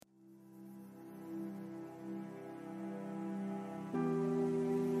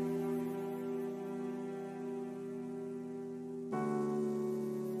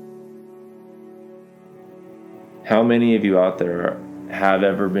How many of you out there have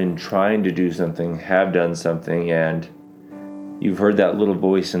ever been trying to do something, have done something, and you've heard that little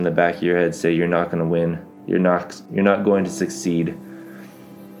voice in the back of your head say you're not going to win, you're not going to succeed.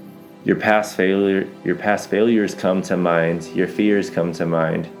 Your past failures come to mind, your fears come to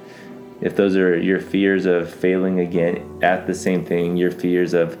mind. If those are your fears of failing again at the same thing, your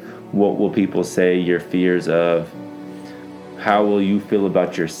fears of what will people say, your fears of how will you feel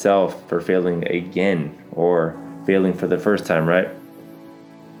about yourself for failing again or failing for the first time, right?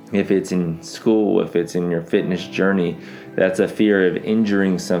 If it's in school, if it's in your fitness journey, that's a fear of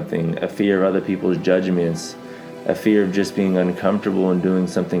injuring something, a fear of other people's judgments, a fear of just being uncomfortable and doing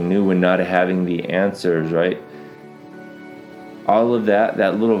something new and not having the answers, right? All of that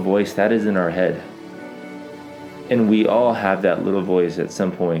little voice, that is in our head. And we all have that little voice at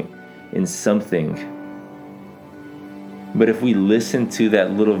some point in something. But if we listen to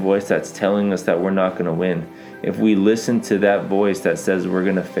that little voice that's telling us that we're not going to win, if we listen to that voice that says we're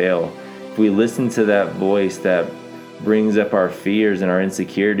going to fail, if we listen to that voice that brings up our fears and our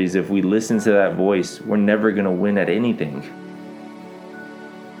insecurities, if we listen to that voice, we're never going to win at anything.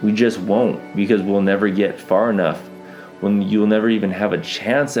 We just won't, because we'll never get far enough. When you'll never even have a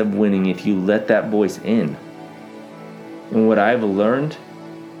chance of winning if you let that voice in. And what I've learned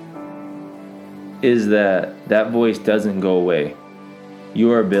is that that voice doesn't go away.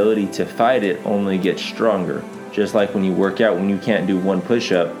 Your ability to fight it only gets stronger. Just like when you work out, when you can't do one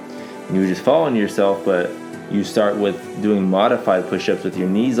push-up, and you just fall on yourself, but you start with doing modified push-ups with your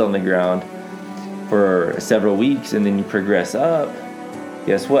knees on the ground for several weeks, and then you progress up.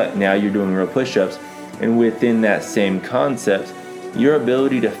 Guess what? Now you're doing real push-ups. And within that same concept, your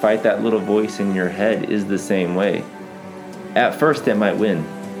ability to fight that little voice in your head is the same way. At first, it might win.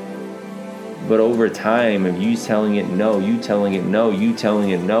 But over time, if you telling it no, you telling it no, you telling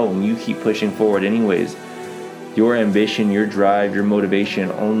it no, and you keep pushing forward anyways, your ambition, your drive, your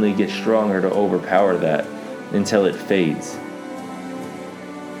motivation only gets stronger to overpower that until it fades.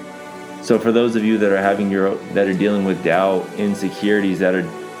 So for those of you that are dealing with doubt, insecurities, that are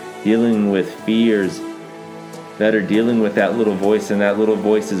dealing with fears, that are dealing with that little voice, and that little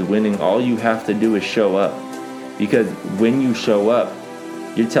voice is winning, all you have to do is show up. Because when you show up,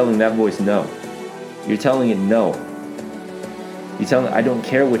 you're telling that voice no. You're telling it no. You're telling it, I don't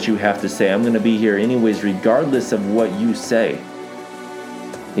care what you have to say. I'm going to be here anyways, regardless of what you say.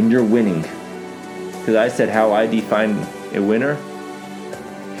 And you're winning. Because I said how I define a winner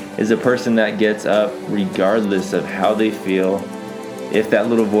is a person that gets up regardless of how they feel. If that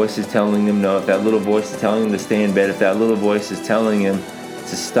little voice is telling them no, if that little voice is telling them to stay in bed, if that little voice is telling them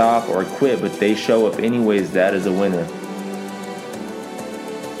to stop or quit, but they show up anyways, that is a winner.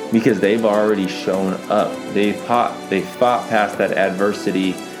 Because they've already shown up. They fought past that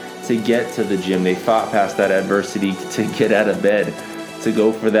adversity to get to the gym. They fought past that adversity to get out of bed, to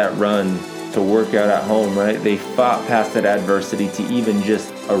go for that run, to work out at home, right? They fought past that adversity to even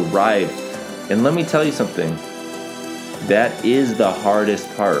just arrive. And let me tell you something. That is the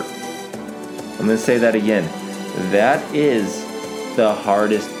hardest part. I'm going to say that again. That is the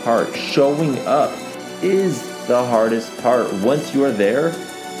hardest part. Showing up is the hardest part. Once you're there,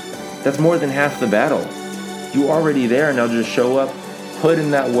 that's more than half the battle. You're already there. Now just show up, put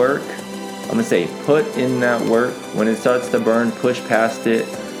in that work. I'm going to say put in that work. When it starts to burn, push past it.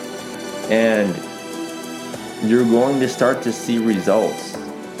 And you're going to start to see results.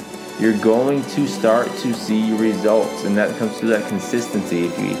 You're going to start to see results, and that comes through that consistency.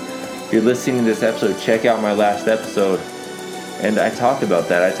 If you're listening to this episode, check out my last episode, and I talked about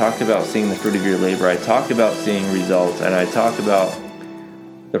that. I talked about seeing the fruit of your labor. I talked about seeing results, and I talked about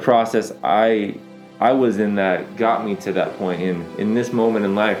the process I was in that got me to that point in this moment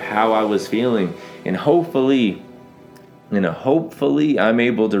in life, how I was feeling, and hopefully I'm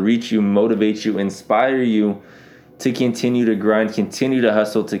able to reach you, motivate you, inspire you to continue to grind, continue to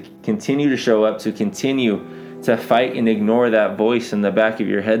hustle, to continue to show up, to continue to fight and ignore that voice in the back of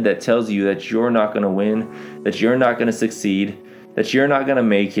your head that tells you that you're not going to win, that you're not going to succeed, that you're not going to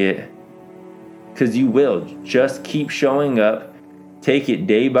make it. Because you will. Just keep showing up. Take it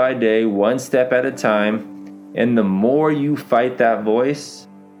day by day, one step at a time. And the more you fight that voice,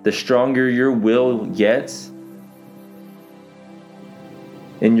 the stronger your will gets.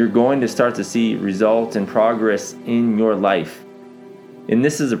 And you're going to start to see results and progress in your life. And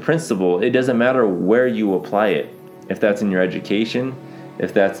this is a principle. It doesn't matter where you apply it. If that's in your education,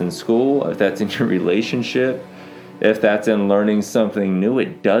 if that's in school, if that's in your relationship, if that's in learning something new,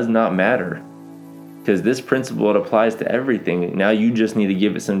 it does not matter. Because this principle, it applies to everything. Now you just need to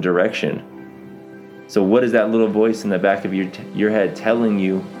give it some direction. So what is that little voice in the back of your head telling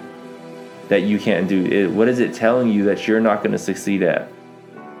you that you can't do? What is it telling you that you're not going to succeed at?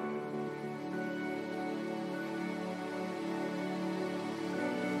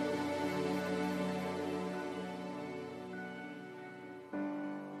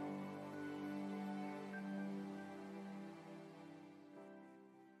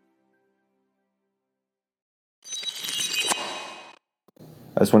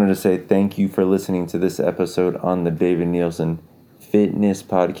 I just wanted to say thank you for listening to this episode on the David Nielsen Fitness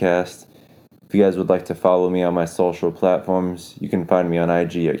Podcast. If you guys would like to follow me on my social platforms, you can find me on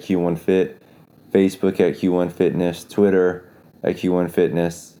IG at Q1Fit, Facebook at Q1 Fitness, Twitter at Q1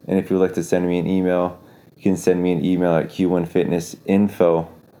 Fitness. And if you would like to send me an email, you can send me an email at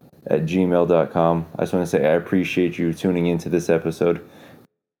Q1FitnessInfo@gmail.com. I just want to say I appreciate you tuning into this episode.